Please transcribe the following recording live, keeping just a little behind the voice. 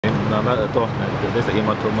No, not at all. That's a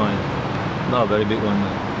haematoma. Not a very big one.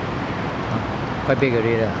 Quite big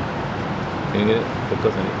already. Can you get it?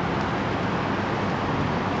 Focus on it.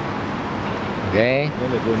 Okay. Then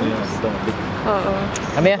they go near the dog.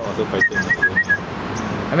 Come here. Also fighting.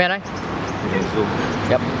 Come here, right? You can zoom.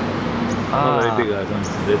 Yep. Not very big.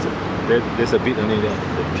 There's a bit only there.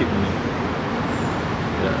 The tip only.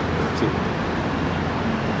 Yeah, the tip.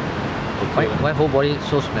 Okay. Why whole body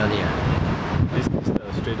so smelly? This is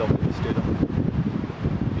the stray dog. Stray dog.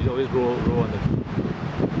 He always roll on the.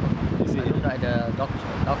 You see? It looks like the dog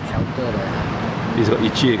shelter there. He's got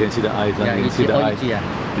itchy. You can see the eyes. Yeah, you can see the eyes.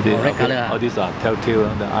 Itchy, Red color. All these are telltale.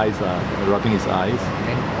 The eyes are rubbing his eyes.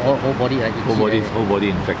 And whole body like itchy. Whole body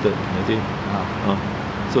infected. You see?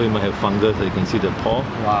 So he might have fungus. You can see the paw.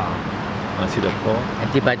 Wow. See the paw.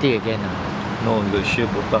 Antibiotic again. No, you got sheer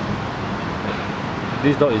botak.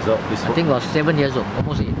 This dog is I think was 7 years old,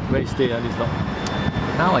 almost 8. Where you stay, this dog?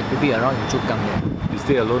 Now I could be around in Chukang there. You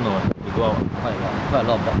stay alone or you go out? Quite a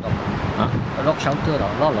lot of dog. Huh? A dog shelter, a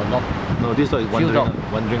lot of dog. No, this dog is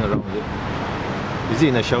wandering around, is it? Is it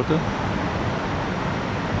in a shelter?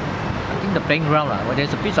 I think the playing ground, well,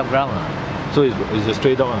 there's a piece of ground. So it's a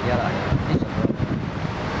stray dog? Yeah, piece of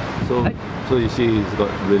ground. So you see he's got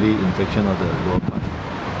really infection of the lower part.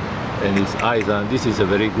 And his eyes, this is a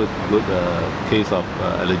very good case of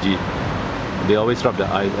allergy. They always rub the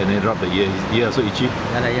eyes and then rub the ear. His ear also itchy.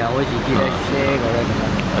 Yeah, always itchy. Shake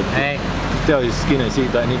or hey. Tell his skin and see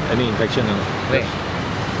if any infection. Where?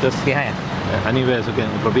 Just behind. Anywhere so can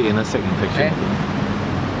probably inner sac infection.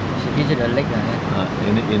 So this is the leg.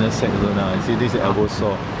 Inner sac also now. I see this is elbow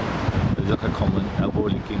sore. It's quite common. Elbow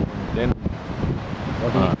leaking. Then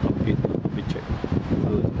armpit check.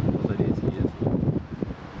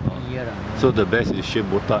 So the best is shave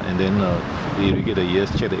botak and then irrigate the ears,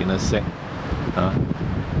 check the inner sac.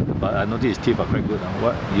 But I noticed his teeth are quite good.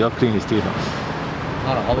 What? You all clean his teeth?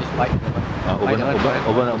 Always bite.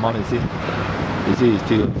 Open up mouth and see. You see his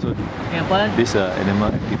teeth. So this animal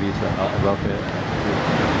activist welfare.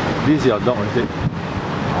 This is your dog, is it?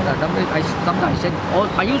 Sometimes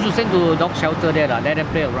I used to send to dog shelter there, let them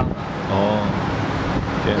play around. Oh.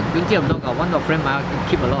 Okay. Plenty of dog. One of them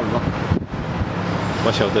keep a lot of dog.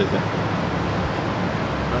 What shelter is that?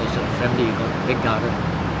 It's a family, big garden.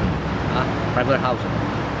 Private house.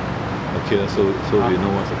 Okay, so we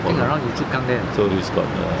know what's the problem. I think around you should come there. So he's got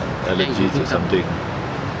allergies or something.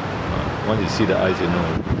 Once you see the eyes, you know.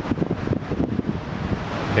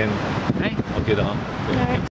 Can? Okay,